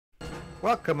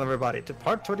Welcome everybody to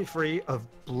part 23 of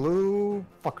Blue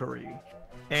Fuckery.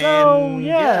 And So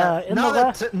yeah, now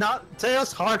that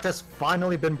Teo's heart has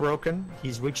finally been broken,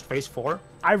 he's reached phase 4.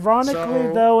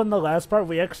 Ironically though, in the last part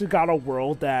we actually got a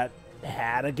world that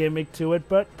had a gimmick to it,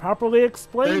 but properly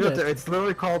explained it. It's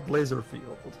literally called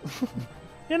Laserfield.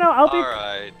 You know, I'll be...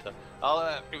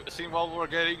 Alright. See, while we're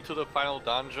getting to the final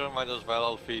dungeon, might as well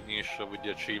I'll finish with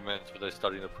the achievements that I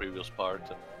started in the previous part.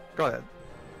 Go ahead.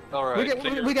 Alright.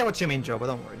 We get what you mean, Joe, but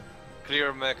don't worry.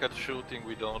 Clear mecha shooting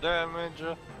with no damage.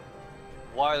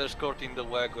 While escorting the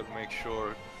wagon, make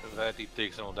sure that it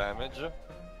takes no damage.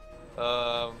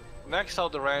 Max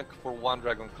out the rank for one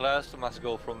dragon class, must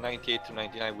go from 98 to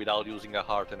 99 without using a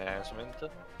heart enhancement.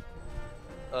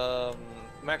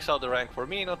 Max out the rank for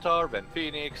Minotaur, then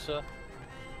Phoenix.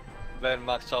 Then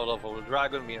max out of a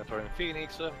dragon, Minotaur and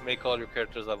Phoenix. Make all your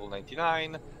characters level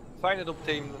 99. Find and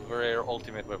obtain the rare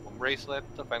ultimate weapon bracelet.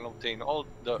 Find and obtain all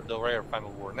the rare final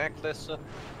war necklace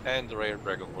and the rare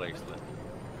dragon bracelet.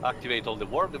 Activate all the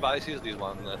warp devices. This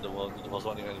one, there was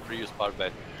one in the previous part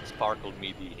that sparkled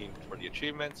me the hint for the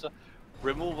achievements.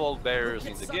 Remove all barriers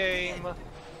in the game.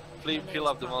 Fill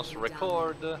up the monster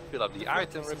record. Fill up the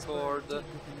item record.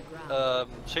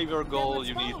 Save your goal.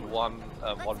 You need 1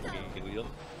 million.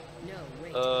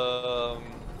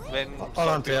 Then hold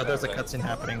on, Teo. There's a cutscene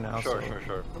happening now. Sure.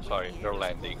 Sorry, they're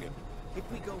landing. If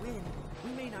we go in,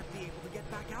 we may not be able to get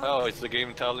back out. Oh, it's the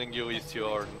game telling you it's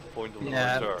your point of no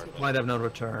return. Might have no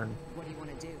return. What do you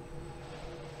want to do?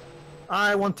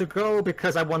 I want to go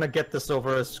because I want to get this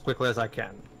over as quickly as I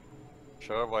can.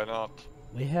 Sure, why not?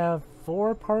 We have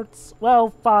 4 parts,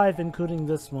 well, 5 including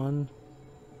this one.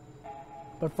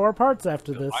 But 4 parts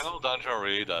after this. Final dungeon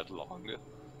really that long.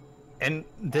 And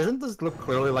doesn't this look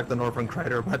clearly like the Northern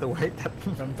Crater, by the way?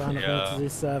 From Final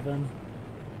Fantasy VII.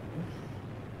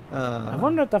 I I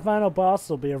wonder if the final boss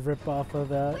will be a rip-off of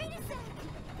that.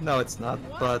 No, it's not,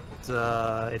 but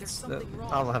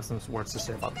I'll have some words to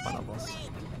say about the final boss.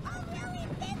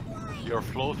 You're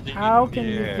floating How in can the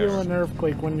you air. feel an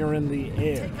earthquake when you're in the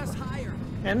air? Take us higher.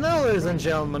 And now, ladies and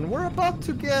gentlemen, we're about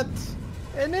to get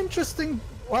an interesting...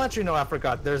 Well, actually, no, I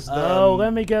forgot. There's the... Oh,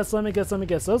 let me guess.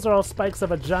 Those are all spikes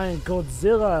of a giant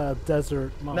Godzilla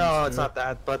desert monster. No, it's not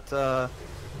that, but, well,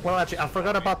 actually, I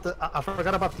forgot about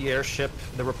the airship,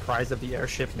 the reprise of the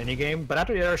airship minigame. But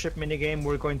after the airship minigame,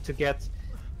 we're going to get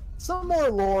some more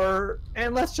lore,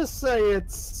 and let's just say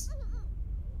it's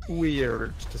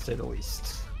weird, to say the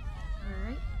least.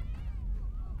 Alright.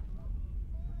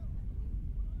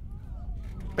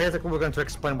 Basically, we're going to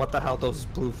explain what the hell those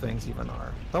blue things even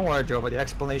are. Don't worry, Joe, but the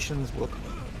explanations will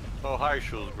come. Oh, hi,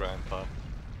 Shoes Grandpa.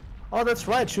 Oh, that's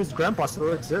right, Shoes Grandpa still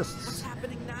What's exists.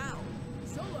 happening now?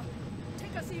 Solo,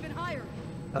 take us even higher.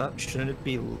 Shouldn't it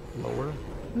be lower?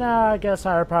 Nah, I guess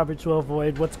higher probably to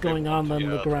avoid what's going on Yeah,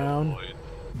 the ground. avoid.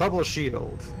 Bubble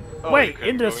shield. Oh, Wait, you can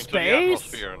into go space? the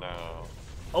atmosphere now.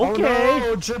 Okay. Oh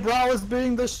no, Jibral is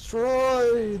being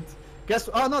destroyed. Guess.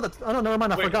 Oh no, never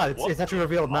mind. I Wait, forgot. what It's actually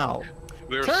revealed now.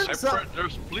 We're Turns separate. out- They're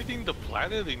splitting the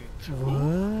planet in two.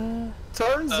 What?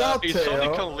 Turns out, It's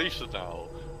Sonic Teo. Unleashed now.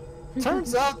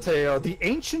 Turns out, Teo. The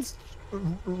ancients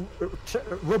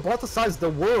roboticized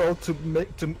the world to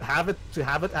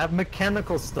have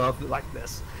mechanical stuff like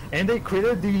this, and they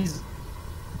created these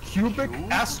cubic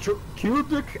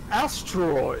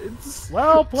asteroids.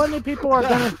 Well, plenty of people are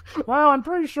gonna... Well, I'm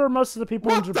pretty sure most of the people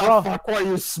in What the Gibraltar... fuck were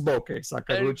you smoking, And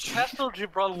Sakaguchi? Castle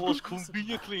Gibraltar was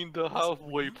conveniently in the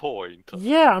halfway point.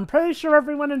 Yeah, I'm pretty sure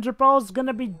everyone in Gibraltar is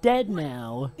gonna be dead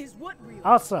now. Is what real?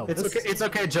 Also, It's okay. It's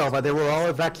okay, Joe. But they were all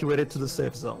evacuated to the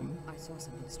safe zone. I saw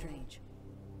something strange.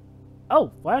 Oh,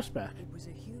 flashback. It was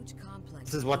a huge complex.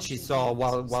 This is what she saw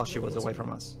while she was away from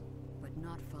us. But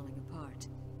not falling apart.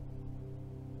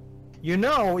 You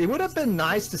know, it would have been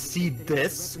nice to see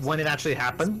this when it actually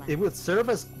happened. It would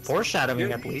serve as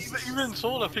foreshadowing, at least. Even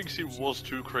Soda thinks it was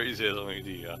too crazy as an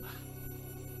idea.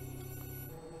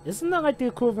 Isn't that like the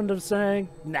equivalent of saying,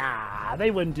 nah, they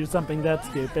wouldn't do something that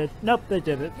stupid? Nope, they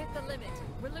did it. Hit the limit.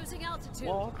 We're losing altitude.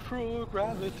 Walk through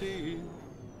gravity.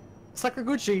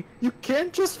 Sakaguchi, you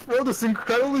can't just throw this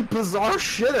incredibly bizarre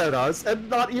shit at us and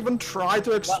not even try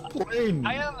to explain.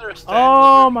 I understand. Oh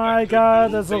what they're my trying to god,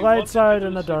 do. there's a They light wanted side to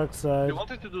and do a dark side. They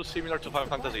wanted to do similar to Final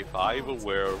Fantasy V,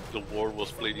 where the world was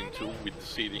split in two with the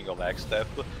seeding of X-Step.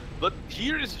 But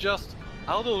here it's just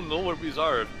out of nowhere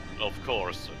bizarre, of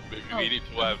course. We need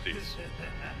to have this.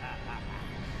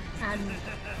 And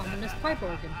ominous pipe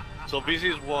organ. So this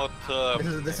is what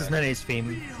This is Nene's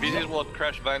theme. this is what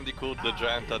Crash Bandicoot, the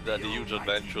giant at the Huge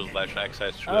Adventure /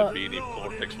 Access should have been if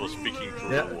Cortex was speaking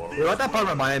through Yeah, the world. you know what that part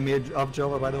reminded me of,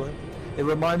 Joe, by the way? It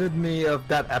reminded me of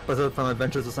that episode from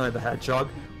Adventures of Sonic the Hedgehog,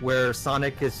 where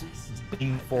Sonic is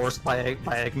being forced by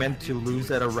Eggman to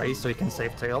lose at a race so he can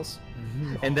save Tails.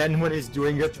 And then when he's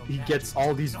doing it, he gets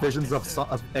all these visions of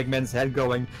Eggman's head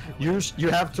going, you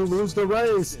have to lose the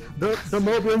race! The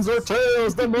Mobians are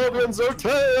Tails! The Mobians are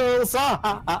Tails!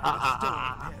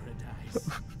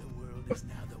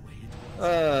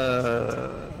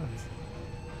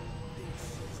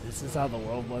 This is how the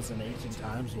world was in ancient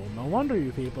times. Well, no wonder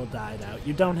you people died out.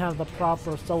 You don't have the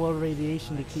proper solar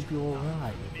radiation to keep you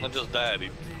alive. Not just that,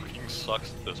 it fucking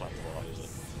sucks this otherwise.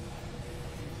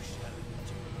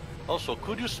 Also,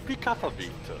 could you speak up a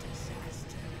bit?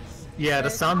 Yeah,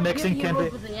 the sound mixing can be...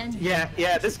 Yeah.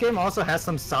 Yeah, this game also has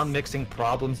some sound mixing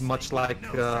problems, much like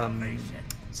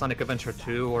Sonic Adventure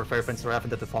 2 or Fairy Prince Seraph in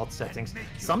the default settings.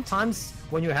 Sometimes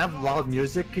when you have loud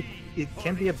music, it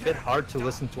can be a bit hard to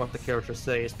listen to what the characters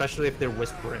say, especially if they're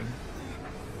whispering.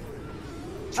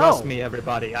 Trust me,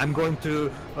 everybody. I'm going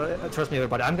to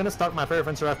I'm gonna start my Fairy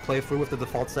Prince Seraph playthrough with the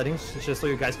default settings, just so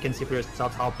you guys can see for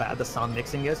yourselves how bad the sound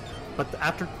mixing is. But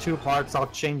after 2 parts, I'll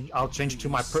change to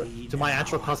my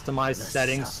actual customized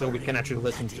settings so we can actually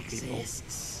listen to people.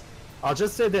 I'll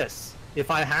just say this: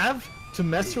 if I have to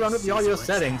mess around with the audio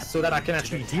settings so that I can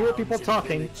actually hear people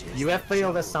talking, you have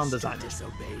failed as sound designer.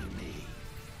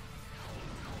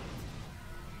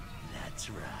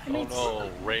 Oh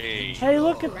no, Ray. Hey,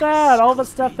 look at that! All the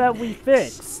stuff that we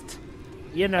fixed!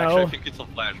 You know... Actually, I think it's a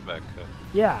flashback.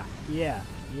 Yeah,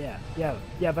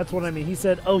 that's what I mean. He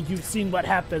said, oh, you've seen what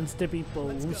happens to people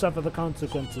who suffer the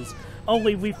consequences.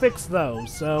 Only we fixed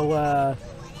those, so,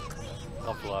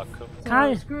 Tough luck.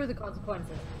 So screw the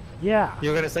consequences. yeah. You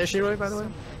were gonna say Shiroi, by the way?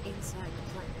 Inside the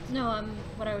planet. No,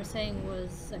 what I was saying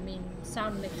was, I mean,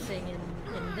 sound mixing in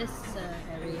this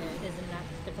area isn't that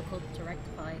difficult to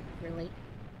rectify, really.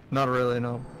 Not really,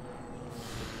 no.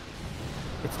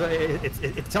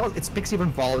 It speaks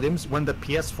even volumes when the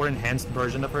PS4 enhanced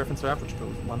version of Reference Rap, which is the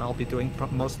one I'll be doing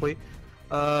mostly.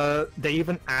 They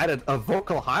even added a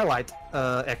vocal highlight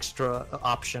extra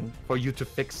option for you to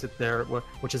fix it there,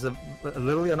 which is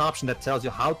literally an option that tells you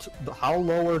how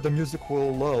lower the music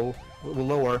will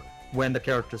lower when the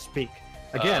characters speak.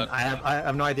 Again, I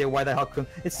have no idea why the hell couldn't.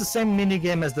 It's the same mini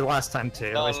game as the last time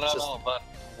too. No, but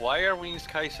why are we in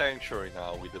Sky Sanctuary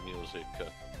now with the music?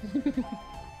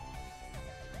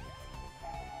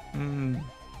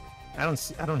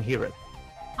 I don't hear it.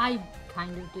 I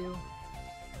kind of do.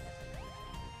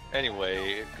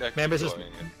 Anyway, maybe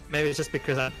it's just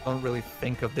because I don't really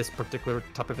think of this particular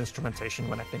type of instrumentation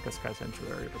when I think of Sky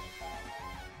Sanctuary.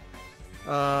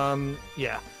 But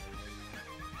yeah,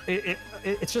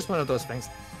 it's just one of those things.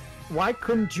 Why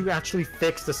couldn't you actually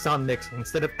fix the sound mixing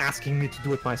instead of asking me to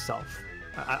do it myself?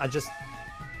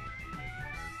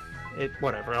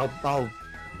 Whatever.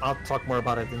 I'll talk more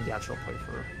about it in the actual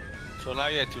playthrough. So now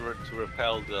you have to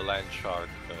repel the land shark,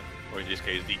 or in this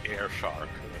case, the air shark.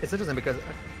 It's interesting because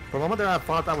for a moment there I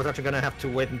thought I was actually gonna have to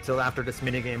wait until after this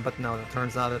minigame, but no, it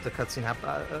turns out that the cutscene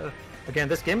happened. Again,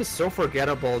 this game is so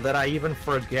forgettable that I even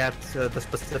forget the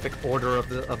specific order of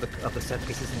the set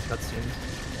pieces and cutscenes.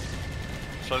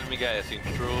 So let me guess, in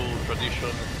true tradition,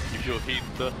 if you hit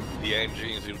the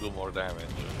engines, you do more damage.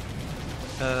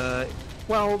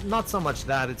 Well, not so much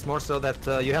that. It's more so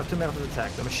that you have 2 methods of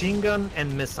attack: the machine gun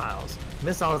and missiles.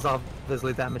 Missiles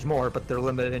obviously damage more, but they're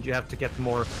limited, and you have to get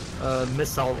more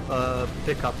missile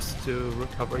pickups to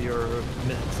recover your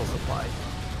missile supply.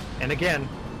 And again,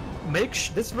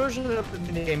 this version of the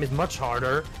minigame is much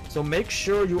harder, so make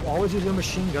sure you always use your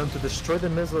machine gun to destroy the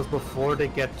missiles before they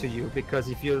get to you, because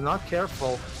if you're not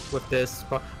careful with this,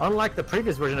 unlike the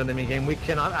previous version of the minigame, we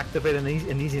cannot activate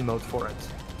an easy mode for it.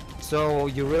 So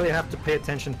you really have to pay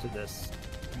attention to this.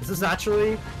 This is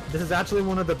actually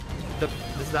one of this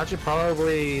is actually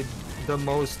probably the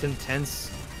most intense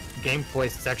gameplay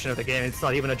section of the game. It's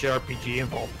not even a JRPG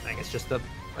involved thing. It's just a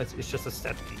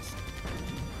set piece.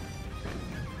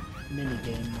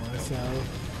 Minigame more so.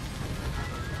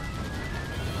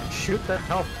 Shoot the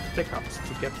health pickups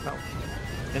to get health,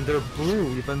 and they're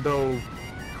blue even though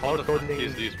color coding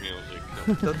is this music.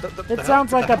 It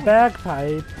sounds like a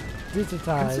bagpipe.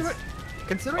 Digitized.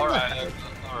 Considering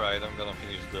Alright, I'm gonna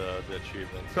finish the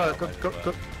achievement.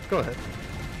 Go ahead.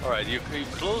 Alright, you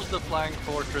close the flying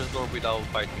fortress door without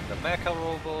fighting the mecha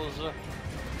robos.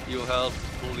 You help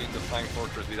pull in the flying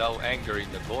fortress without angering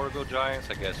the Gorgo giants,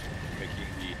 I guess making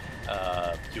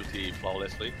the duty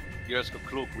flawlessly. You rescue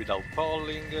Klook without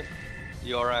calling.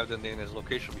 You arrived in his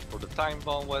location before the time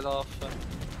bomb went off.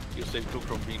 You save Klook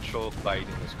from being choked by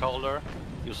his collar.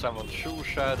 You summon Shoe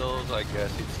Shadows, I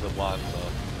guess it's the one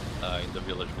in the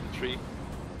village with the tree.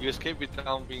 You escape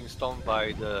without being stunned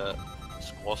by the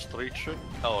Squastrich.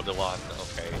 Oh, the one,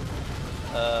 okay.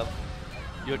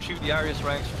 You achieve the highest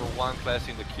ranks for one class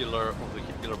in the Killer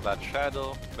Bat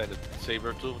Shadow, Bandit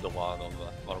Sabertooth, the one of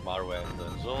Marmaru and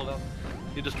Zola.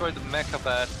 You destroyed the Mecha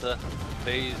Bat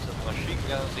base machine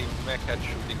guns in Mecha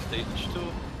Shooting Stage 2.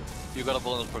 You got a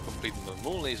bonus for completing the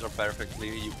Moon Laser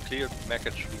perfectly. You cleared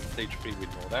Mecha Shooting Stage 3 with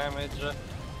no damage.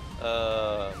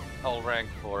 All rank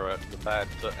for the Bat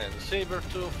and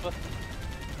Sabertooth.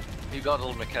 You got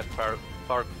all Mechat Park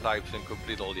types and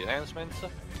complete all the enhancements.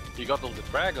 You got all the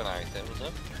Dragon items.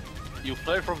 You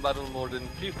fled from battle more than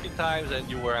 50 times and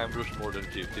you were ambushed more than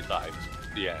 50 times.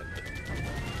 The end.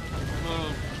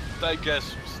 I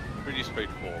guess it's pretty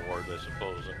straightforward, I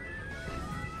suppose.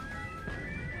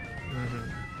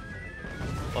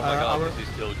 Oh my god, this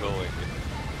is still going.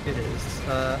 It is.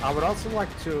 I would also like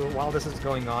to, while this is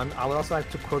going on, I would also like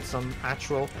to quote some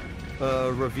actual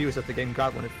reviews that the game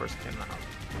got when it first came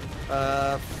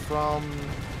out. From,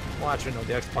 well, actually no,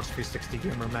 the Xbox 360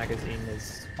 Gamer magazine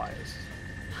is biased.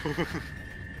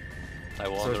 I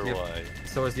wonder why.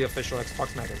 So is the official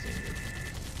Xbox magazine.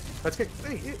 Let's get,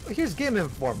 here's Game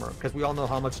Informer, because we all know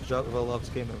how much Joe loves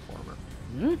Game Informer.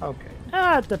 Okay.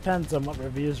 It depends on what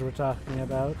reviews we're talking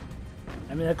about.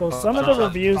 I mean, some of the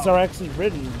reviews are actually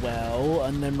written well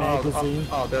on their magazine.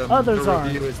 Others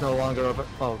aren't. The review is no longer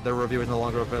the review is no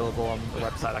longer available on the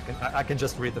website. I can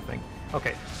just read the thing.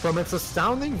 Okay. From its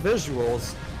astounding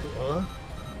visuals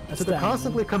to the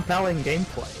constantly compelling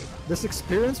gameplay, this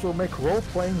experience will make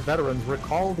role-playing veterans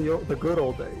recall the good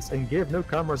old days and give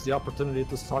newcomers the opportunity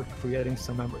to start creating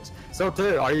some memories. So,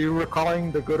 are you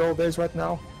recalling the good old days right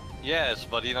now? Yes,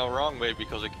 but in a wrong way,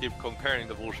 because I keep comparing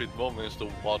the bullshit moments to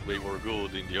what they were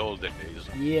good in the old days.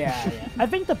 Yeah. I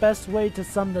think the best way to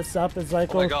sum this up is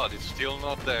like, oh my god, it's still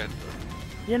not dead.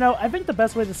 You know, I think the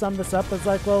best way to sum this up is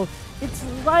like, well, it's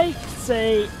like,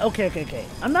 say, okay.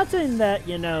 I'm not saying that,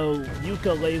 you know,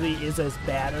 Ukulele is as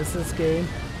bad as this game,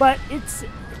 but it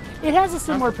has a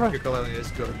similar Ukulele is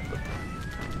good. But...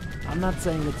 I'm not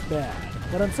saying it's bad.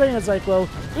 What I'm saying is like, well,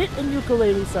 it and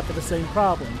Ukulele suffer the same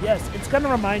problem. Yes, it's gonna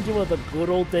remind you of the good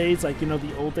old days, like, you know,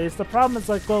 the old days. The problem is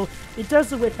like, well, it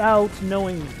does it without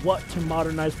knowing what to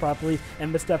modernize properly,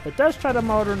 and the stuff it does try to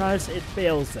modernize, it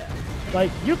fails at.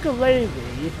 Like, Ukulele,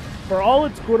 for all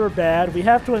it's good or bad, we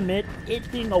have to admit,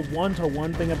 it being a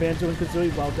one-to-one thing of Banjo and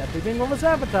Kazooie, while definitely being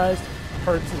over-advertised,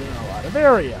 hurts it in a lot of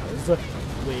areas,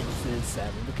 which is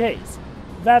sadly the case.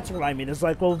 That's what I mean. It's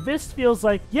like, well, this feels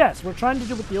like, yes, we're trying to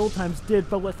do what the old times did,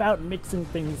 but without mixing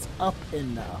things up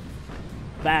enough.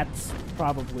 That's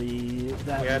probably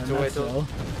that. We had to wait till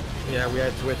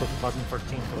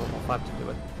 2014 for Level 5 to do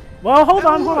it. Well, hold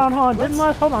on. Didn't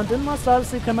Lost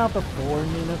Odyssey come out before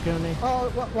Ni no Kuni?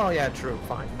 Oh, well, yeah, true,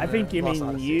 fine. I think you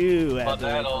mean you. But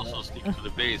that also sticks to the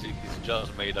basics. It's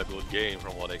just made a good game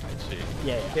from what I can see.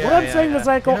 Yeah. What I'm saying is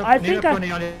like, I think Ni no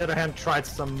Kuni, on the other hand, tried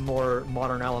some more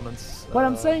modern elements. What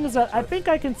I'm saying is that I think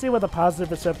I can see where the positive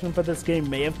reception for this game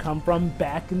may have come from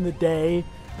back in the day.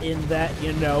 In that,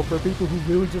 you know, for people who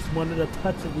really just wanted a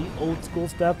touch of the old school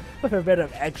stuff with a bit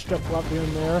of extra fluff here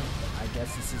and there, I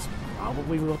guess this is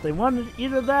probably what they wanted.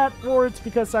 Either that, or it's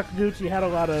because Sakaguchi had a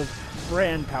lot of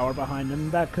brand power behind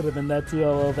him. That could have been that too,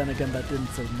 although then again that didn't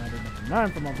say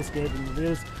 99 from obfuscating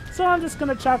reviews. So I'm just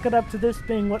going to chalk it up to this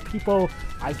being what people,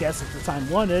 I guess at the time,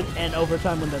 wanted, and over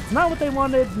time when that's not what they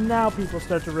wanted, now people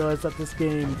start to realize that this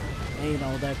game ain't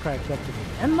all that cracked up to be.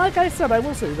 And like I said, I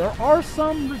will say, there are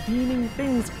some redeeming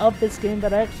things of this game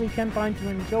that I actually can find to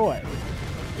enjoy.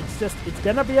 It's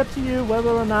gonna be up to you whether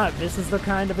or not this is the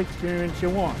kind of experience you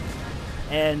want.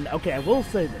 And, okay, I will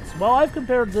say this. While I've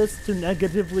compared this to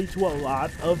negatively to a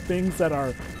lot of things that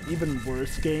are even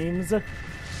worse games,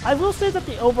 I will say that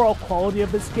the overall quality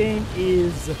of this game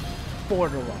is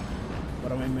borderline. What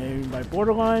do I mean by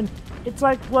borderline? It's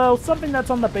like, well, something that's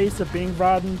on the base of being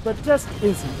rotten, but just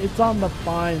isn't. It's on the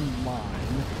fine line.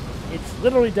 It's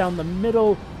literally down the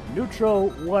middle, neutral,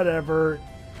 whatever.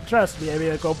 Trust me, I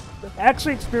mean,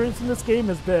 actually experiencing this game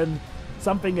has been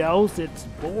something else. It's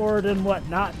bored and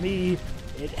whatnot.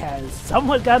 It has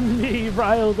somewhat gotten me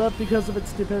riled up because of its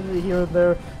stupidity here and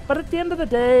there. But at the end of the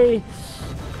day,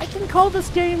 I can call this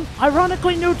game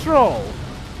ironically neutral.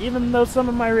 Even though some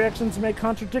of my reactions may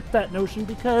contradict that notion,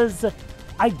 because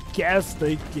I guess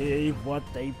they gave what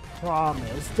they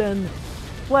promised. And,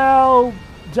 well,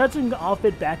 judging off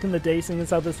it back in the day, seeing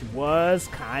as how this was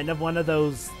kind of one of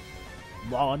those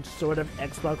launch sort of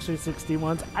Xbox 360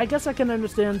 ones, I guess I can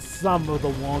understand some of the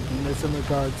wonkiness in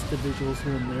regards to visuals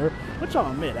here and there, which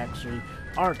I'll admit actually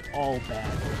aren't all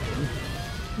bad looking.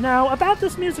 Now, about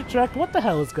this music track, what the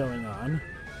hell is going on?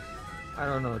 I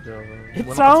don't know, Joe. It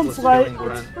sounds like...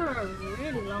 It's for a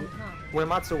really long time.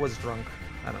 Uematsu was drunk.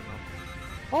 I don't know.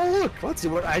 Oh look, let's see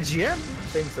what IGN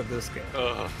thinks of this game.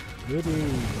 Goody.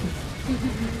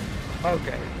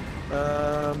 Okay.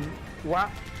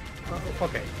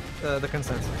 Okay. The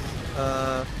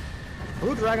consensus.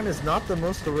 Blue Dragon is not the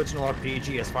most original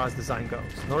RPG as far as design goes,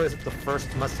 nor is it the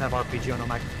first must-have RPG on a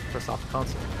Microsoft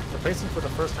console. The pacing for the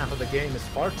first half of the game is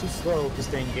far too slow to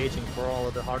stay engaging for all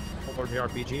of the hardcore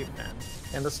RPG fans,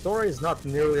 and the story is not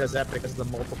nearly as epic as the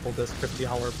multiple-disc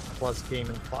 50-hour-plus game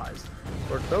implies.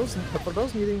 For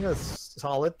those needing a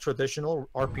solid, traditional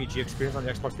RPG experience on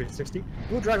the Xbox 360,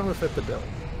 Blue Dragon will fit the bill.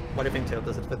 What do you think, Tail?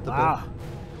 Does it fit the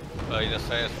bill? In a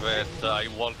sense that I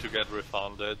want to get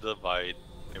refunded by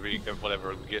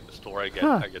whatever store I get,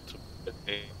 I get to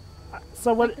pay.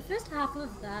 So what? Like, the first half of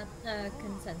that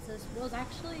consensus was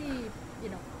actually, you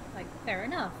know, like fair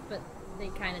enough, but they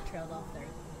kind of trailed off there.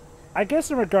 I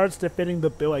guess in regards to fitting the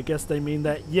bill, I guess they mean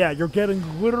that, yeah, you're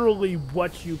getting literally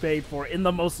what you paid for in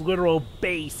the most literal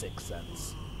basic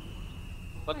sense.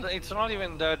 But it's not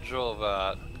even that,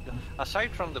 Joe.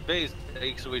 Aside from the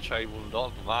basics, which I will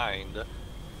not mind,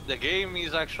 the game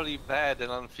is actually bad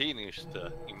and unfinished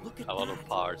in a lot of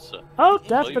parts. Oh,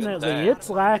 definitely. It's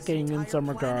lacking in some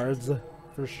regards,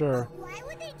 for sure.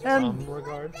 And Some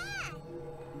regards.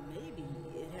 Maybe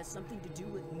it has something to do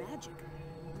with magic.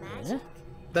 yeah.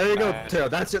 There you go, Tail.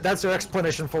 That's your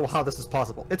explanation for how this is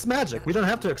possible. It's magic. We don't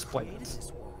have to explain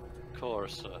it. Of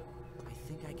course. I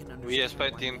think I can We have understand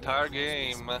spent why the entire Pedro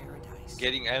is game paradise.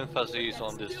 getting emphasis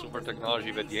on this super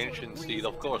technology that the Ancients did.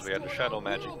 Of course, we had the shadow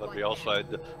magic, but we also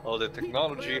had all the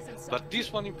technology. But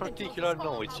this one in particular,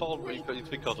 no, it's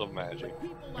because of magic.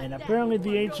 And apparently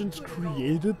the ancients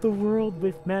created the world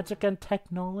with magic and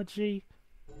technology.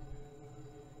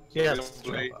 Yes.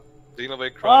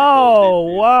 Xenoblade Chronicles Oh,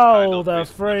 did wow, kind of the this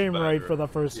much frame rate better. for the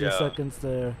first 2 Yeah. seconds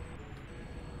there.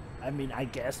 I mean, I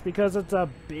guess because it's a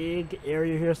big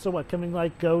area here, so what, can we,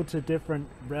 like, go to different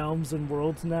realms and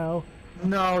worlds now?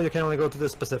 No, you can only go to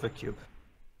this specific cube.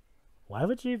 Why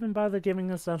would you even bother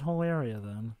giving us that whole area,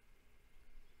 then?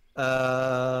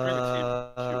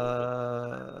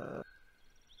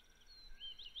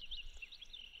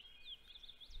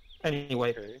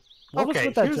 Anyway, Okay. What was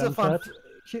with that here's a jump fun.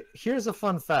 cut? Here's a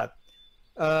fun fact.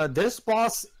 This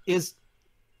boss is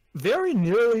very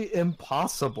nearly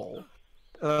impossible.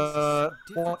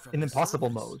 In impossible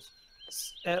mode.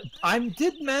 I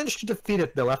did manage to defeat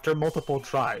it though after multiple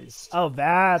tries. Oh,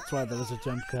 that's why there was a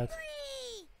jump cut.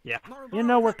 Yeah. You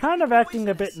know, we're kind of acting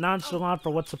a bit nonchalant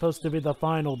for what's supposed to be the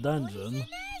final dungeon.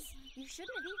 You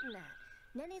shouldn't have eaten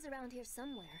that. Nene's around here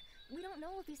somewhere. We don't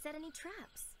know if he set any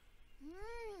traps.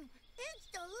 It's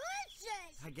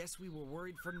delicious! I guess we were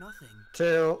worried for nothing.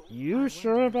 Tail, You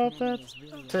sure about that?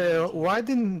 Tail, why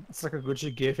didn't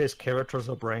Sakaguchi give his characters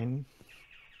a brain?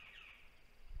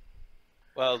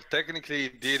 Well, technically, he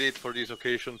did it for this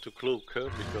occasion to Klook,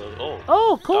 because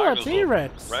Oh, cool, a dinosaur.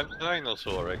 T-Rex! Red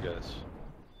dinosaur, I guess.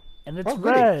 And it's Goody.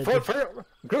 red.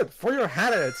 Good. For your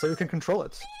hand at it so you can control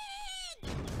it.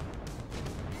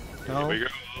 Here we go.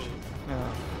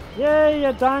 Yeah. Yay,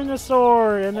 a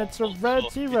dinosaur! And it's a red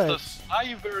It's T-Rex. a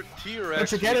cyber T-Rex.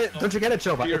 Don't you get it? with Don't you get it,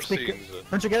 Choba? piercings.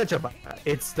 Don't you get it, Choba?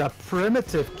 It's the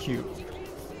primitive cube.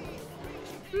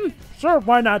 Sure,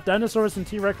 why not? Dinosaurs and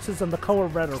T-Rexes and the color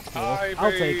red are cool.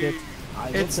 I'll take it.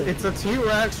 I will It's take a it.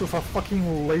 T-Rex with a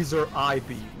fucking laser eye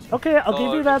beam. Okay, I'll give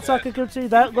Oh, you that, yeah. Sakaguchi.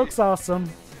 That looks awesome.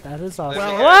 That is awesome.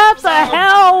 Well, What the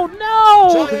hell?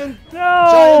 No! Giant- No!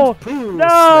 giant poo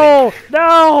No!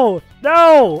 No!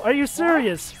 No! Are you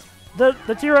serious? The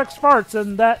T-Rex farts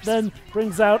and that then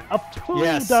brings out a poo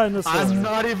Yes, dinosaur. I'm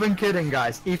not even kidding,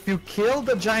 guys. If you kill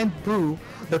the giant poo,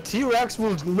 the T-Rex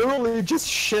will literally just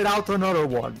shit out another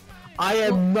one. I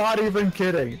am not even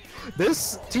kidding.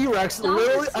 This T-Rex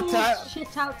literally Dinosaurs attacks.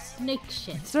 shit out snake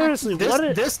shit. Seriously, what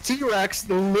is... This T-Rex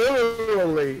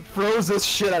literally throws this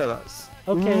shit out of us.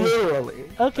 Okay. Literally.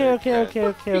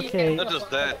 Okay. Not just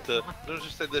that, not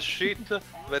just that, the shit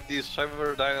that this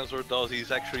cyber dinosaur does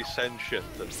is actually sentient.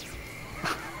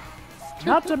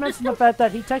 Not to mention the fact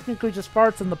that he technically just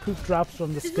farts and the poop drops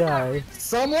from the sky.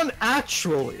 Someone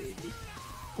actually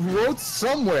wrote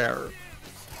somewhere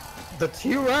the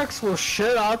T-Rex will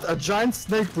shit out a giant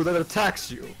snake poo that attacks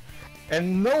you.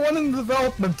 And no one in the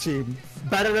development team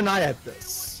better than I at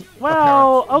this.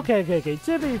 Well, okay.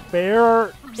 To be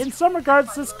fair, in some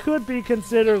regards this could be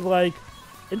considered like...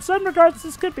 In some regards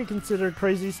this could be considered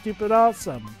crazy, stupid,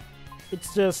 awesome.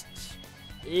 It's just...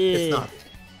 It's not.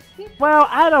 Well,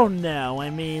 I don't know. I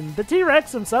mean, the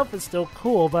T-Rex himself is still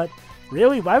cool, but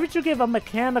really, why would you give a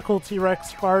mechanical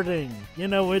T-Rex farting? You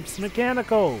know, it's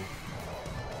mechanical.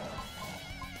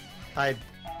 I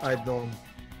don't.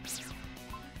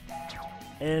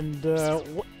 And,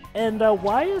 And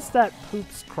why is that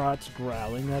Poop's crotch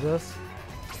growling at us?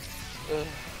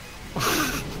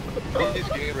 This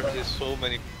game raises so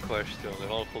many questions, and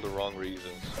all for the wrong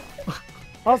reasons.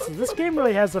 Also, this game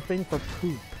really has a thing for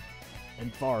poop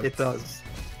and farts. It does.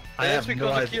 It's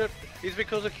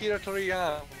because Akira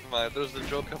Toriyama. There's the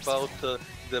joke about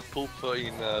the poop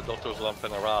in Dr. Slump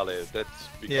and Arale. That's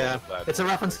because of that. It's a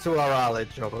reference to Arale,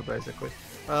 Jova, basically.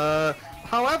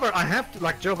 However, I have to,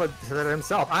 like Jova said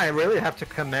himself, I really have to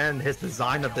commend his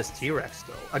design of this T-Rex,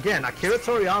 though. Again, Akira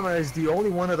Toriyama is the only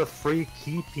one of the 3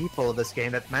 key people of this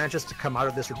game that manages to come out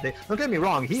of this. Don't get me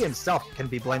wrong, he himself can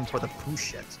be blamed for the poo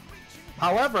shit.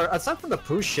 However, aside from the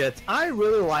poo shit, I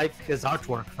really like his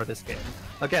artwork for this game.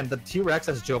 Again, the T-Rex,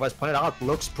 as Jova has pointed out,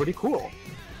 looks pretty cool.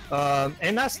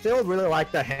 And I still really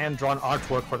like the hand-drawn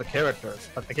artwork for the characters.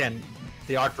 But again,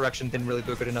 the art direction didn't really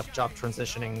do a good enough job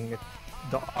transitioning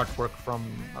the artwork from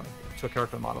to a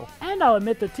character model. And I'll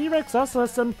admit the T-Rex also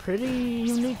has some pretty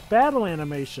unique battle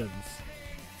animations.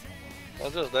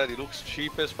 Not just that, he looks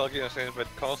cheap as fucking insane, but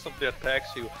constantly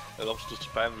attacks you and loves to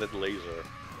spam that laser.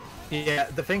 Yeah,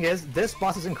 the thing is, this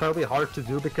boss is incredibly hard to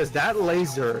do because that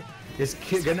laser is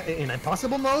gonna, in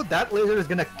impossible mode, that laser is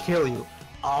gonna kill you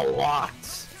a lot.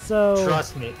 So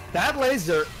trust me, that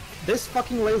laser, this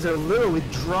fucking laser literally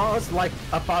draws like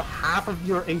about half of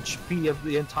your HP of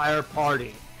the entire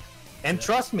party. And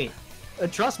trust me,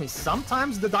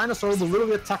 sometimes the dinosaur will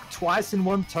literally attack twice in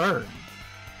one turn.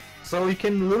 So he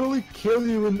can literally kill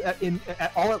you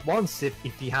all at once if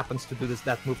he happens to do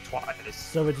that move twice.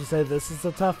 So would you say this is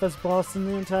the toughest boss in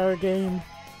the entire game?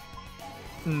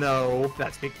 No,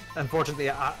 unfortunately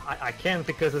I can't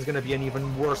because there's gonna be an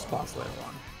even worse boss later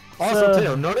on. Also,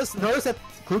 too, notice that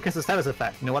Kluk has a status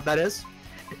effect. You know what that is?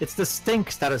 It's the stink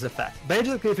status effect.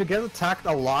 Basically, if you get attacked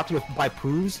a lot by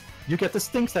poos, you get the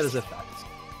stink status effect.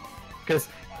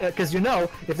 Because you know,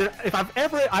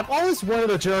 I've always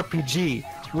wanted a JRPG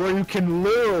where you can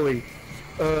literally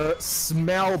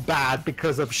smell bad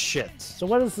because of shit. So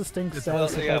what is the stink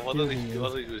status effect? What does it do?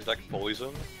 Is it like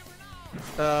poison?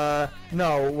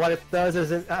 No, what it does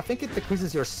is I think it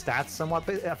decreases your stats somewhat,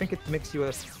 but I think it makes you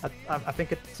I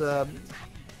think it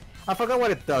I forgot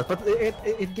what it does, but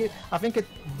I think it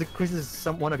decreases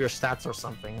one of your stats or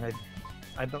something.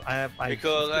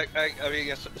 Because I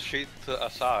mean, shit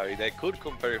aside, I could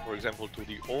compare it, for example, to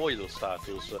the oil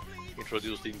status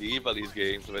introduced in the Ivalice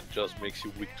games that just makes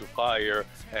you weak to fire,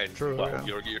 and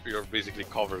you're basically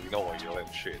covered in oil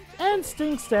and shit. And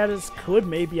stink status could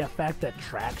maybe affect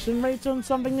attraction rates on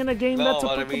something in a game that's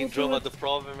applicable to it. No, but I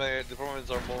mean, the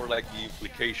problems are more like the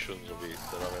implications of it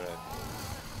rather than...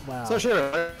 Wow. So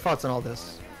sure, thoughts on all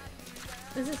this?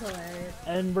 This is hilarious.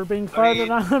 And we're being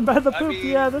farted on by the poop.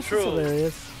 Yeah, this is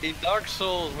hilarious. In Dark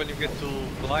Souls, when you get to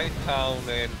Blind Town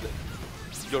and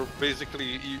you're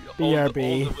basically all the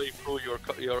way through,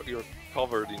 you're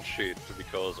covered in shit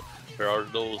because there are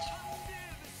those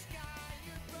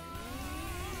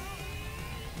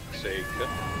sake.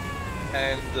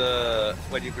 And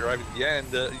when you arrive at the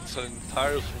end, it's an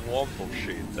entire swamp of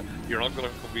shit. You're not gonna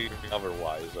convene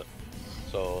otherwise.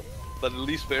 So, but at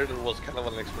least there was kind of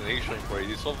an explanation for it.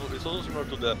 It's also similar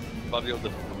to the body of the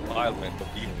defilement of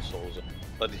Demon Souls.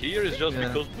 But here it's just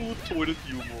because toilet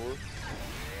humor.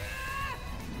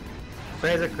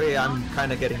 Basically, I'm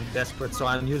kind of getting desperate, so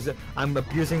I'm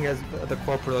abusing as the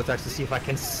corporate attacks to see if I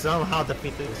can somehow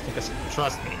defeat this. Because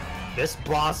trust me, this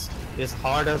boss is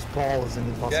hard as balls and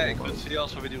impossible. Yeah, you could see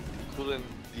also that you couldn't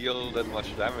deal that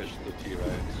much damage to the T-Rex.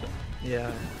 So.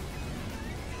 Yeah.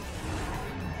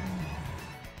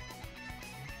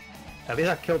 At least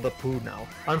I killed the poo now.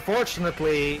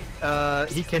 Unfortunately,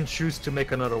 he can choose to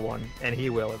make another one, and he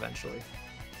will eventually.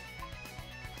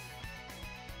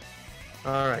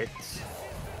 Alright.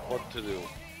 What to do?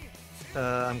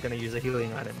 I'm gonna use a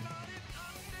healing item.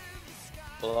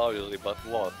 Well, obviously, but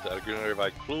what? Are you gonna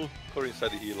revive Kluk or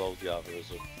instead heal all the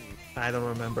others? I don't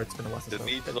remember, it's been a while since the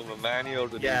needs of a mani or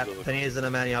the needs of a... the needs of a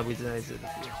mani, I'll be denied.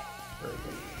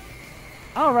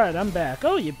 Alright, I'm back.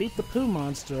 Oh, you beat the poo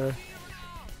monster.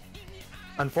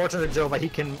 Unfortunately, Joe, but he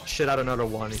can shit out another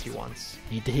one if he wants.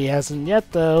 He hasn't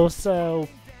yet, though, so...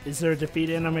 Is there a defeat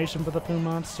animation for the poo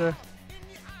monster?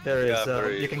 There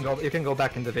is. You can go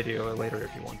back in the video later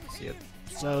if you want to see it.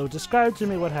 So, describe to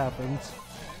me what happens.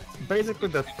 Basically,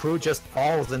 the poo just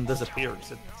falls and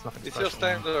disappears. It's nothing It's special. your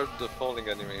standard falling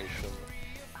animation.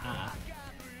 Ah.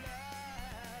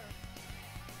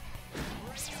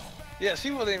 Yeah,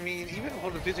 see what I mean? Even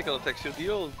for the physical attacks, you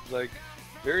deal, like,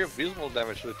 very abysmal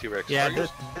damage to the T-Rex. Yeah,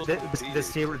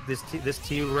 this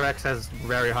T-Rex has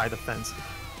very high defense.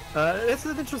 It's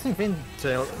an interesting thing,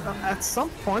 Tail. At some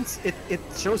points, it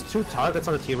shows two targets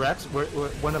on the T-Rex, where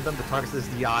one of them, the target is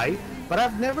the eye, but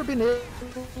I've never been able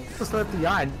to select the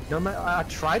eye. I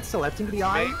tried selecting the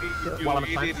eye while I'm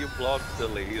Maybe you blocked the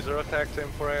laser attack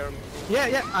temporarily?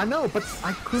 Yeah, I know, but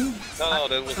I couldn't... No,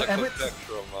 that was a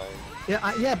conjecture of mine.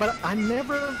 Yeah, but I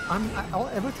never...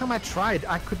 every time I tried,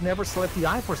 I could never select the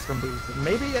eye for some reason.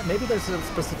 Maybe there's a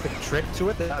specific trick to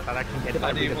it that I can get if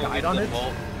I read a guide on it.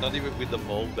 Not even with the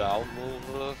mow down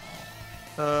move?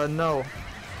 No.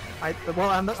 I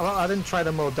didn't try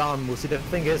the mow down move. See, the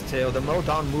thing is, Tail, the mow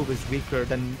down move is weaker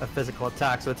than a physical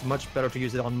attack, so it's much better to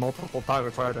use it on multiple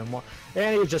targets rather than one.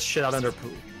 And you just shit out under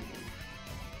poo.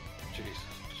 Jesus.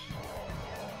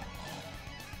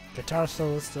 Guitar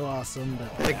solo is still awesome,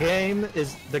 but The game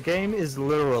is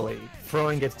literally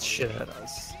throwing its shit at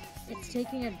us. It's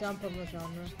taking a dump on the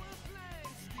genre.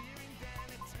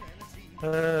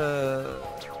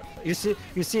 You see,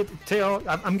 Theo,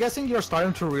 I'm guessing you're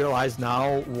starting to realize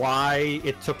now why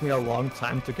it took me a long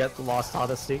time to get the Lost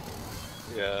Odyssey.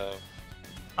 Yeah.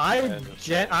 I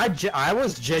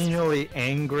was genuinely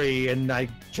angry, and I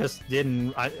just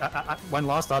didn't. When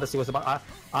Lost Odyssey was about,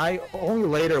 I only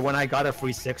later when I got a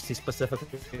 360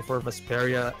 specifically for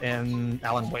Vesperia and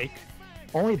Alan Wake,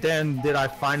 only then did I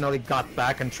finally got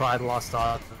back and tried Lost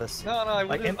Odyssey. No, I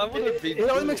wouldn't be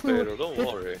Pedro, don't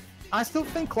worry. I still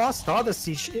think Lost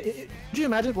Odyssey. Could you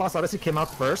imagine if Lost Odyssey came out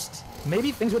first?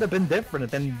 Maybe things would have been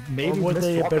different, and maybe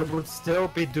Miss Walker would still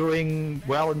be doing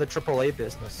well in the AAA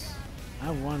business.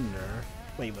 I wonder.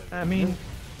 Wait. I mean,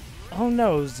 who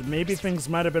knows? Maybe things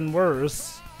might have been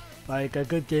worse. Like a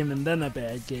good game and then a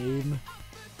bad game.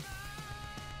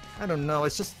 I don't know.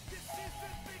 It's just.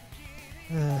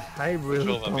 I really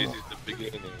don't. This is the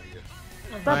beginning.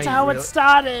 That's how it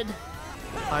started.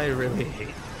 I really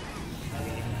hate.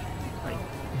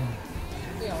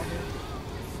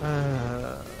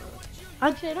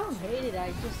 Actually, I don't hate it.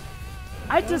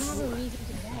 I just have a reason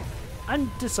to care.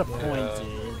 I'm disappointed.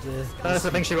 That's the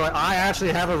thing, Shigo. I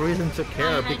actually have a reason to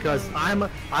care because I'm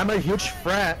a huge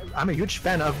fan. I'm a huge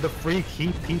fan of the free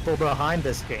key people behind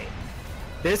this game.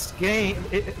 This game,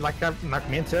 like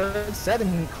me and Tara said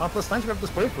in countless times we have this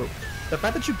playthrough, the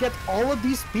fact that you get all of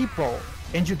these people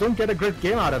and you don't get a great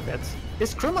game out of it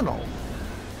is criminal.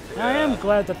 I am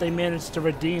glad that they managed to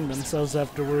redeem themselves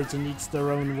afterwards in each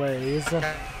their own ways.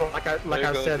 Like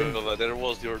I said, there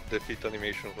was your defeat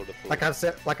animation for the food.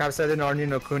 Like I've said in our Ni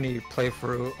no Kuni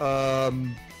playthrough.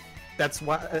 That's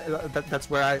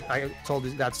where I told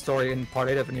you that story in part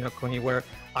 8 of Ni no Kuni, where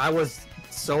I was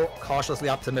so cautiously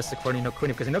optimistic for Ni no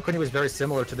Kuni because Ni no Kuni was very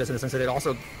similar to this in the sense that it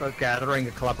also gathering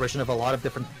a collaboration of a lot of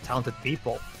different talented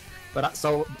people. But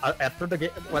after the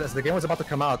game, as the game was about to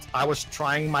come out, I was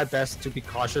trying my best to be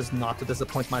cautious, not to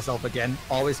disappoint myself again.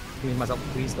 Always telling myself,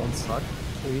 please don't suck.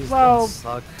 Please don't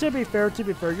suck. To be fair,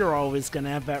 you're always gonna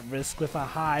have that risk with a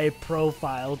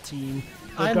high-profile team.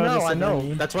 I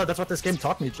know. That's what this game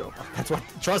taught me, Joe.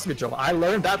 Trust me, Joe. I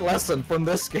learned that lesson from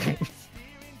this game.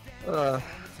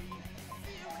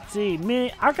 See,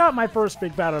 I got my first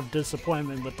big bout of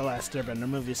disappointment with The Last Airbender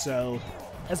movie, so.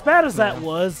 As bad as that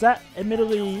was, that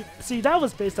admittedly, that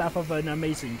was based off of an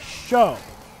amazing show.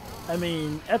 I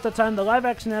mean, at the time, the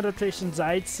live-action adaptations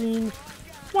I'd seen,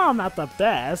 while not the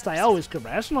best, I always could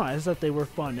rationalize that they were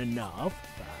fun enough.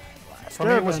 For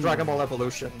me, it was Dragon Ball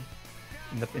Evolution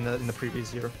in the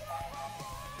previous year.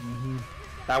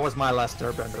 That was my last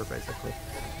Airbender, basically.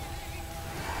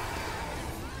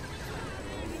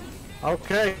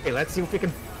 Okay, let's see if we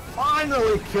can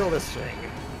finally kill this thing.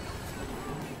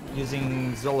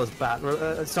 Using Zola's bat.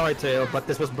 Sorry, Teo, but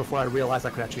this was before I realized I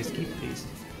could actually skip these.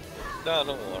 No,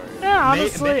 don't worry. Yeah,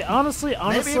 honestly.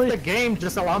 Maybe if the game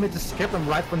just allowed me to skip them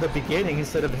right from the beginning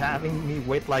instead of having me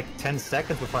wait like 10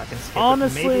 seconds before I can skip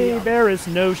honestly, there is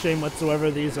no shame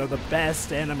whatsoever. These are the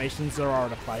best animations there are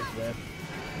to fight with.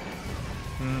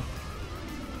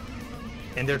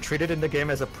 And they're treated in the game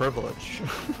as a privilege.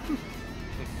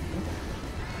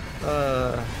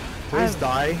 Please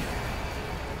die.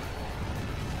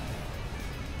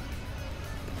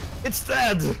 It's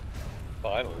dead!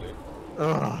 Finally.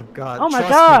 Oh god. Oh my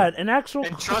god, me. an actual...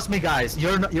 And trust me guys,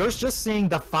 you're just seeing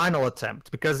the final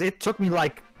attempt, because it took me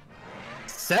like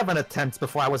 7 attempts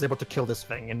before I was able to kill this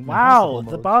thing. In wow,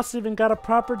 the boss even got a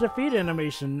proper defeat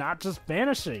animation, not just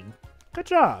vanishing. Good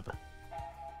job.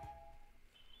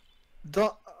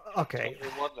 Okay.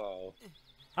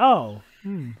 Oh,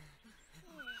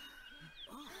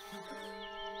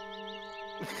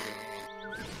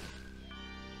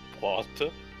 What?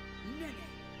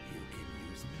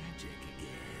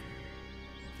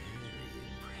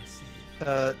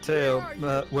 Teo,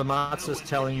 Wamatsu's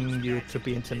telling you to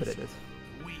be intimidated.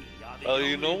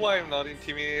 You know why I'm not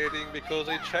intimidating? Because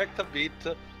I checked a bit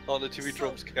on the TV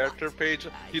Tropes character page.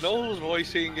 You know who's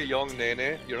voicing a young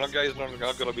Nene? You're not guys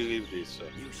not gonna believe this.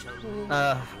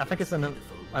 I think it's an.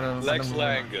 I don't know. Lex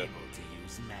Lang.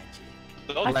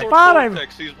 I thought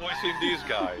Cortex, he's voicing this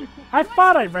guy. I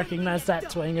thought I recognized that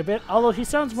twang a bit, although he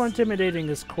sounds more intimidating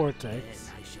as Cortex.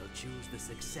 I shall choose the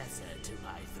successor to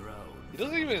my throne. He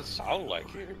doesn't even sound like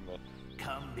him.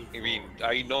 I mean,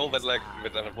 I know that like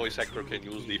that a voice actor can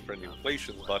use different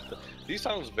inflections, but this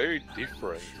sounds very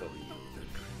different.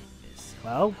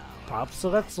 Well, props to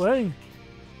that swing.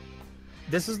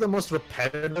 This is the most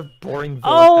repetitive, boring villain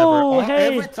Oh, ever.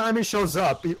 hey. Every time he shows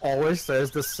up, he always says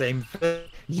the same thing.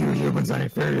 You humans are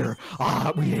inferior.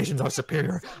 We Asians are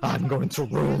superior. I'm going to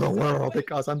rule the world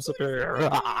because I'm superior.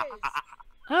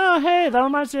 Oh, hey, that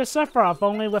reminds me of Sephiroth,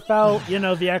 only without, you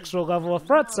know, the extra level of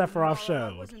threat Sephiroth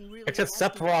showed. Except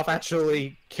Sephiroth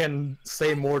actually can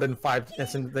say more than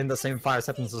than the same 5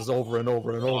 sentences over and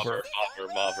over and over.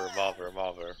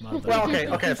 Mother. Well,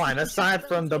 okay, fine. Aside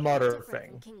from the mother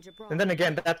thing, and then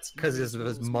again, that's because of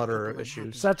his mother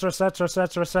issues. Etc. No,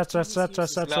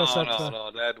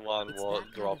 that one was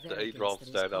dropped. He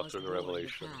dropped that after the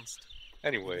revelation.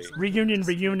 Anyway. Reunion.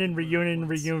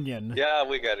 Yeah,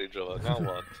 we got it, Joe. Now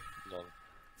what? Done.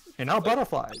 And now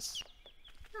butterflies.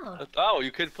 Oh,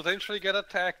 you could potentially get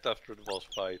attacked after the boss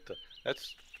fight.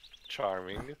 That's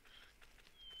charming.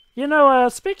 You know,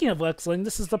 speaking of Lexling,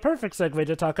 this is the perfect segue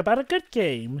to talk about a good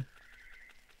game.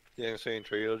 The Insane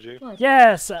Trilogy?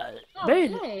 Yes,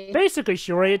 yay. basically,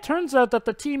 Shuri, it turns out that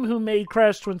the team who made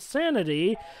Crash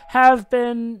Twinsanity have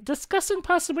been discussing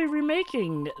possibly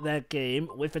remaking that game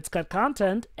with its cut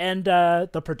content, and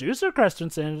the producer of Crash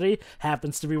Twinsanity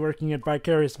happens to be working at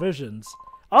Vicarious Visions.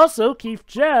 Also, Keith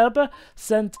Jebb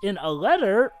sent in a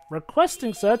letter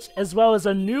requesting such, as well as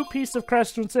a new piece of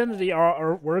Crash Twinsanity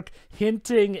artwork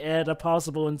hinting at a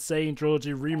possible Insane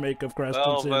Trilogy remake of Crash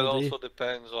Twinsanity. Well, that also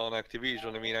depends on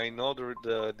Activision. I mean, I know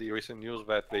the recent news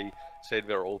that they said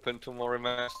they're open to more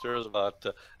remasters, but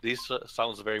this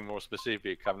sounds very more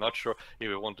specific. I'm not sure if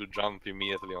we want to jump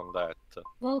immediately on that.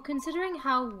 Well, considering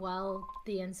how well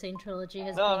the Insane Trilogy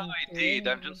has been No, I did.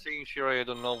 doing, I'm just saying, sure, I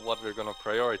don't know what we're gonna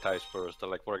prioritize first.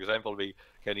 Like, for example, we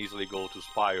can easily go to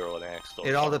Spyro next.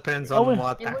 It all depends on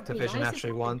what Activision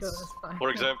actually wants. For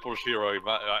example, Shiro,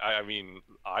 I mean,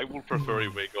 I would prefer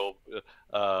if we go,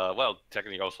 well,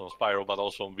 technically also on Spyro, but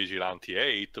also on Vigilante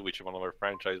 8, which is one of our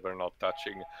franchises we're not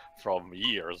touching from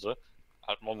years,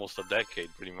 almost a decade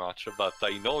pretty much, but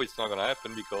I know it's not gonna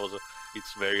happen because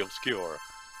it's very obscure.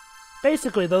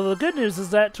 Basically, though, the good news is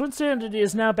that Twinsanity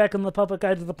is now back in the public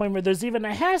eye to the point where there's even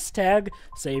a hashtag,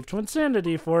 Save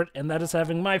Twinsanity, for it, and that is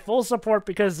having my full support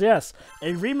because, yes,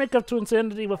 a remake of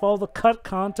Twinsanity with all the cut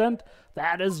content,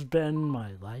 that has been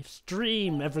my life's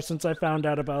dream ever since I found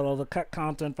out about all the cut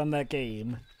content from that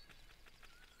game.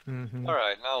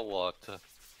 Alright, now what?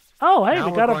 Oh, hey, Now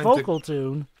we we're got a going vocal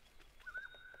tune.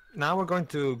 Now we're going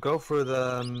to go through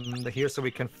the here so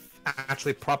we can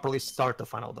actually properly start the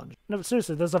final dungeon. No,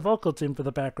 seriously, there's a vocal tune for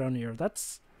the background here.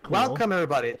 That's cool. Welcome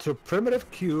everybody to Primitive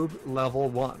Cube Level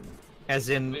 1, as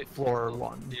in floor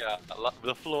 1. Yeah,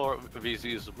 the floor, this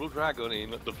is Blue Dragon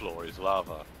in the floor is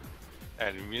lava.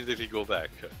 And immediately go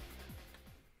back.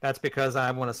 That's because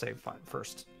I want to save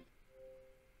first.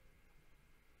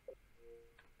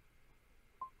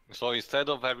 So instead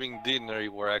of having dinner,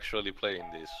 you were actually playing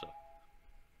this.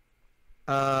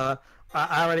 I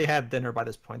already had dinner by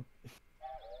this point.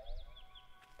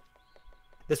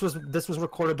 This was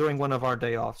recorded during one of our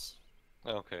day offs.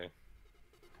 Okay.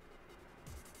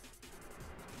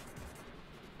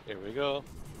 Here we go.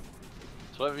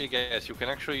 So let me guess, you can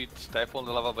actually step on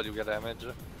the lava but you get damage?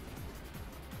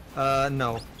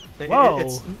 No. Whoa.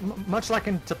 It's much like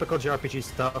in typical JRPG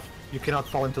stuff, you cannot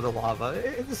fall into the lava.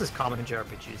 This is common in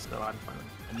JRPGs, so I'm fine.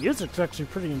 The music's actually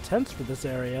pretty intense for this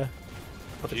area.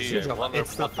 But Gee, I wonder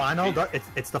it's the what the final. theme-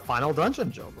 It's the final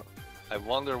dungeon, Joe. Bro. I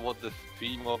wonder what the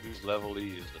theme of this level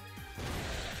is.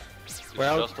 It's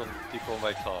Well- just on the tip of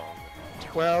my tongue.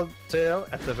 Well, Tail,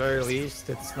 at the very least,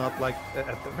 it's not like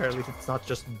it's not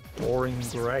just boring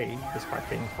gray, despite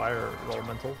being fire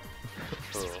elemental.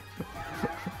 True.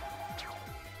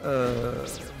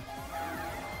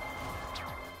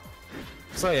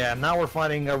 So yeah, now we're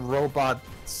fighting a robot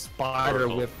spider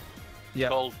Turtle. with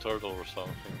Cold turtle or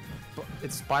something.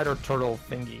 it's spider turtle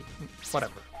thingy,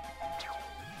 whatever.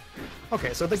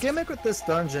 Okay, so the gimmick with this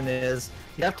dungeon is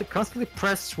you have to constantly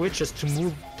press switches to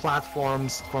move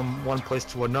platforms from one place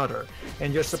to another.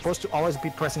 And you're supposed to always be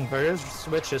pressing various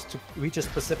switches to reach a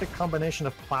specific combination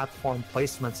of platform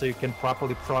placement so you can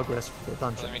properly progress through the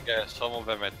dungeon. Let me guess, some of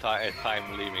them at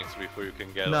time limits before you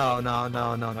can get No.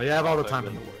 You have all the time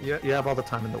in the world. You have all the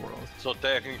time in the world. So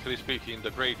technically speaking,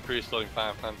 the Great Crystal in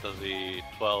Final Fantasy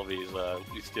 12 is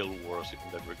still worse in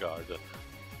that regard.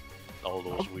 All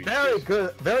those Very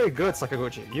good,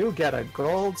 Sakaguchi. You get a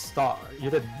gold star.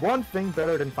 You did one thing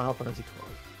better than Final Fantasy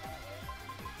 12.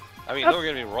 I mean, don't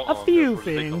get me wrong. A few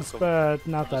things, but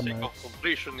not that much.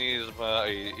 Completionism,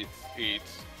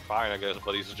 it's fine, I guess,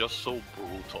 but it's just so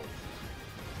brutal.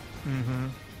 Mm-hmm.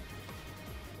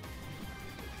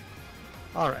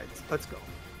 All right, let's go.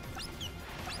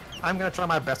 I'm gonna try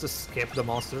my best to skip the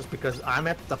monsters because I'm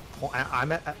at a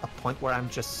point where I'm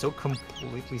just so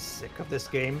completely sick of this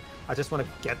game. I just want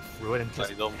to get through it and just.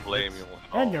 I don't blame you.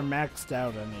 And you're maxed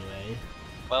out anyway.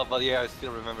 Well, but yeah, I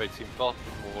still remember it's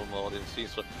impossible mode in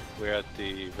since we're at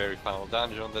the very final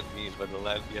dungeon. That means when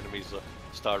the enemies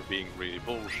start being really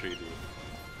bullshitty.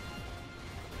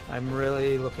 I'm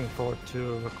really looking forward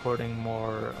to recording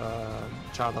more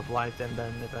Child of Light and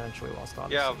then eventually Lost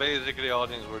Odyssey. Yeah, basically,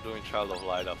 audience, we're doing Child of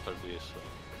Light after this.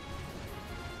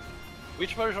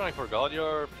 Which version? I forgot.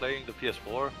 You're playing the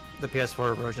PS4. The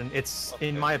PS4 version. It's,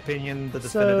 in my opinion, the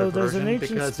definitive So there's version an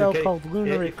ancient because spell called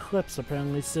Lunar Eclipse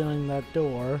apparently sealing that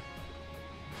door.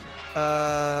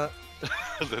 The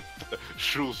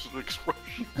shoes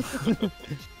expression.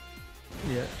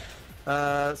 Yeah.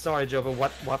 Sorry, Joe,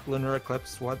 but what Lunar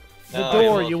Eclipse? What? The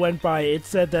door you went by, it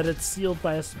said that it's sealed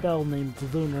by a spell named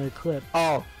Lunar Eclipse.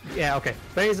 Oh, yeah, okay.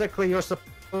 Basically, you're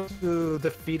supposed to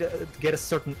get a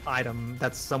certain item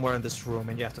that's somewhere in this room,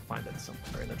 and you have to find it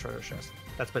somewhere in the treasure chest.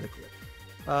 That's basically it.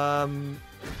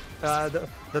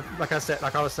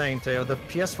 Like I was saying, Teo, the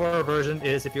PS4 version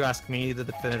is, if you ask me, the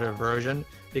definitive version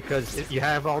because you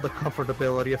have all the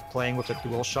comfortability of playing with a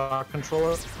DualShock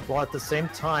controller, while at the same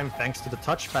time, thanks to the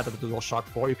touchpad of the DualShock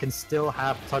 4, you can still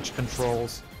have touch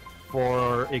controls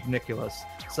for Igniculus.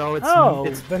 So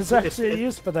it's there's actually a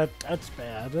use for that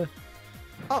touchpad.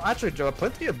 Oh, actually, Joe,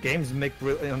 plenty of games on the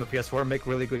PS4 make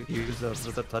really good use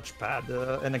of the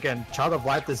touchpad. And again, Child of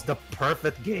Light is the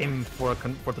perfect game for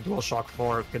the DualShock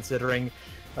 4, considering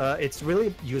it's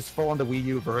really useful on the Wii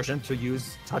U version to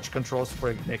use touch controls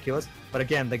for Igniculus. But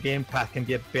again, the gamepad can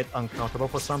be a bit uncomfortable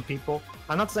for some people.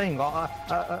 I'm not saying I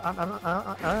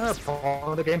don't have a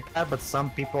problem with the gamepad, but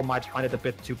some people might find it a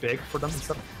bit too big for them and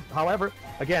stuff. However,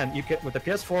 again, with the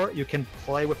PS4, you can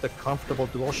play with the comfortable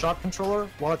DualShock controller,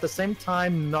 while at the same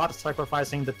time not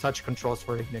sacrificing the touch controls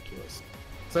for Igniculus.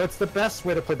 So it's the best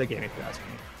way to play the game, if you ask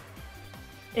me.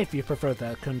 If you prefer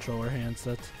that controller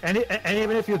handset. And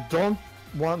even if you don't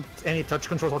want any touch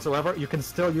controls whatsoever, you can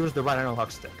still use the right analog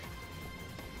stick.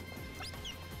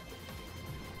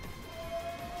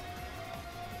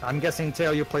 I'm guessing,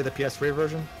 Tail, you play the PS3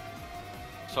 version?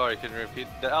 Sorry, can you repeat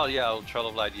that? Oh yeah, Child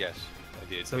of Light, yes, I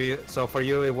did. So for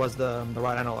you, it was the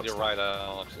right analog stick. You're right,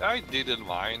 I didn't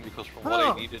mind, because from what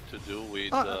I needed to do with...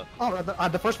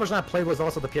 the first version I played was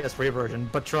also the PS3 version,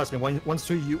 but trust me, once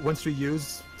you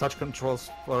use touch controls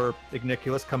for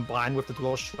Igniculus combined with the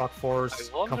DualShock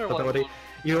 4's comfortability,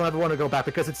 you don't ever want to go back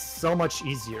because it's so much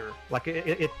easier. Like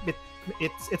it's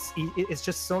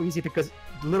just so easy because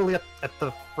literally at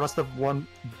the thrust of one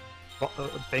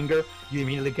finger, you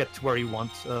immediately get to where you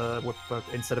want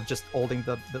instead of just holding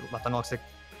the left analog stick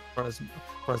for as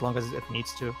long as it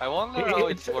needs to. I wonder how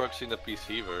it works in the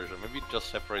PC version. Maybe it just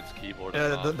separates keyboard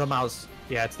and mouse. The mouse.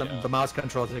 Yeah, it's the mouse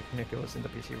controls Igniculus in the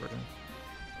PC version.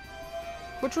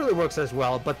 Which really works as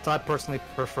well, but I personally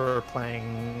prefer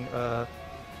playing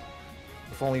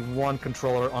with only one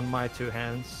controller on my two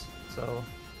hands, so...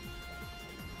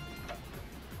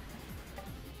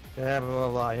 Yeah, blah, blah,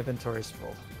 blah, inventory is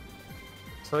full.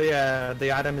 So yeah,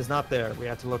 the item is not there. We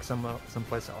had to look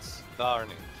someplace else. Darn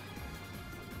it.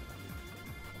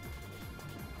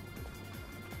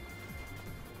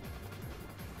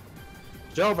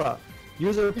 Jova,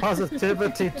 use your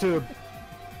positivity to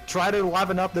try to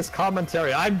liven up this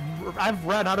commentary. I've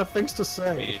ran out of things to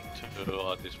say. Me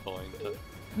too at this point.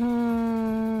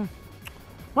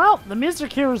 Well, the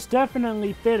music here is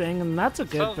definitely fitting, and that's a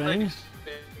good thing.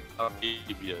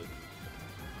 Amphibian.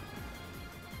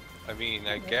 I mean,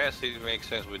 I guess it makes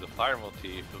sense with the fire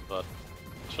motif, but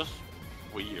it's just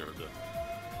weird.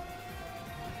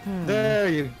 There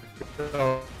you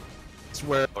go.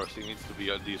 Swear. Of course, it needs to be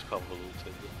this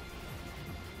convoluted.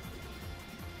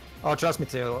 Oh, trust me,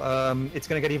 too. It's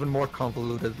gonna get even more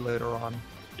convoluted later on.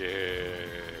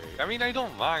 Yeah. I mean, I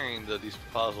don't mind this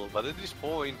puzzle, but at this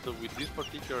point, with this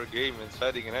particular game and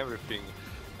setting and everything,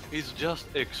 it's just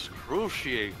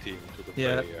excruciating to the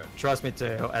player. Trust me,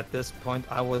 Teo. At this point,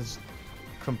 I was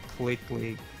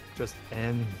completely just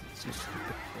ends. You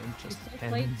stupid thing, just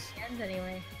ends.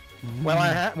 Anyway.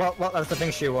 Well, well, that's the thing,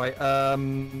 Shiwai.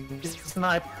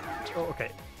 Snipe. Oh,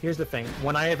 okay, here's the thing.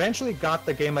 When I eventually got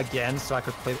the game again, so I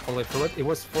could play all the way through it, it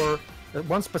was for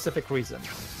one specific reason.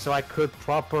 So I could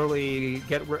properly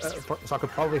so I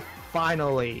could probably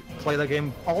finally play the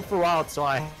game all throughout. So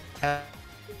I had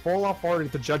full authority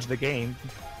to judge the game.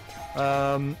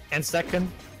 And second,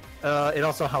 it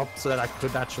also helped so that I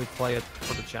could actually play it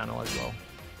for the channel as well.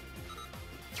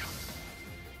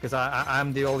 Because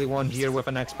I'm the only one here with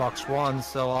an Xbox One,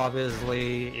 so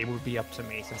obviously it would be up to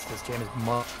me since this game is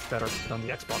much better than the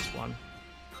Xbox One.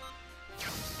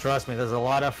 Trust me, there's a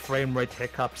lot of frame rate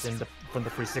hiccups from the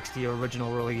 360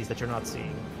 original release that you're not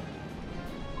seeing.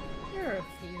 There are a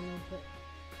few, but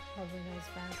probably not as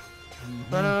bad.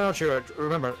 No, sure.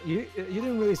 Remember, you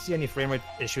didn't really see any frame rate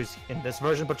issues in this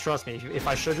version, but trust me, if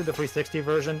I showed you the 360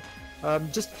 version,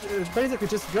 basically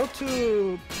just go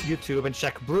to YouTube and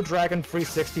check Blue Dragon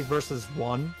 360 versus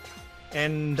 1,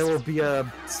 and there will be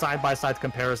a side-by-side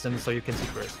comparison so you can see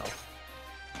for yourself.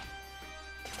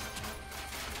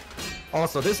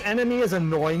 Also, this enemy is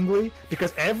annoyingly,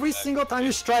 because every single time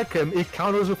you strike him, it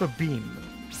counters with a beam.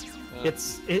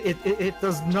 It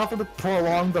does nothing but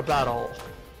prolong the battle.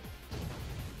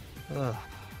 Ugh.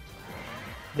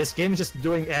 This game is just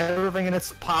doing everything in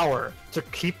its power to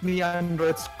keep me under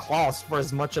its claws for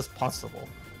as much as possible.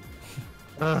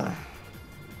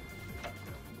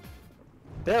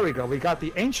 There we go, we got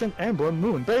the Ancient Emblem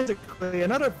Moon. Basically,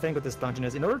 another thing with this dungeon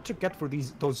is in order to get through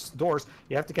those doors,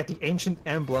 you have to get the Ancient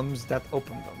Emblems that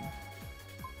open them.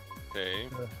 Okay.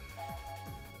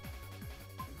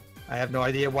 I have no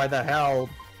idea why the hell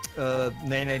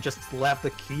Nene just left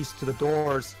the keys to the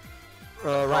doors.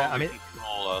 Right, I mean...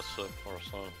 Control us, or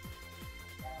so.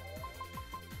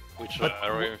 Which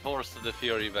reinforced the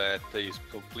theory that he's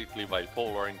completely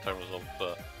bipolar in terms of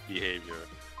behavior.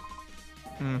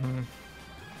 Mm-hmm.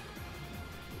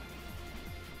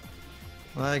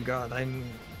 My god, I'm...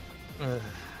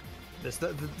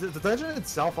 the dungeon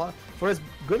itself, for as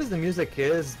good as the music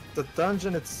is, the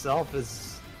dungeon itself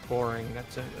is boring.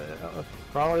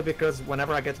 Probably because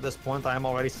whenever I get to this point, I'm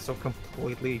already so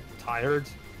completely tired.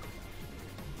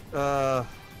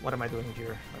 What am I doing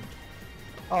here?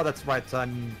 Oh, that's right,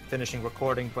 I'm finishing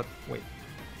recording, but wait.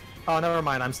 Oh, never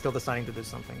mind, I'm still deciding to do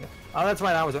something. Oh, that's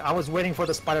right, I was waiting for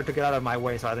the spider to get out of my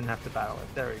way so I didn't have to battle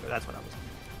it. There we go, that's what I was doing.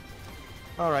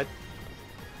 Alright.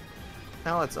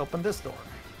 Now let's open this door.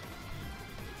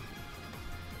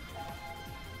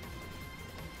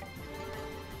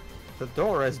 The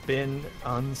door has been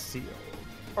unsealed.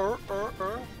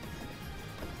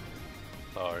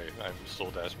 Sorry, I'm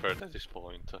so desperate at this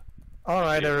point.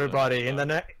 Alright, everybody, in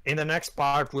the next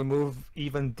part we move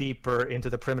even deeper into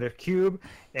the primitive cube,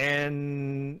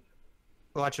 and...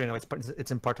 Well, actually, no,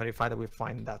 it's in part 25 that we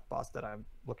find that boss that I'm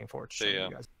looking forward to showing you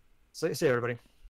guys. So, see you, everybody.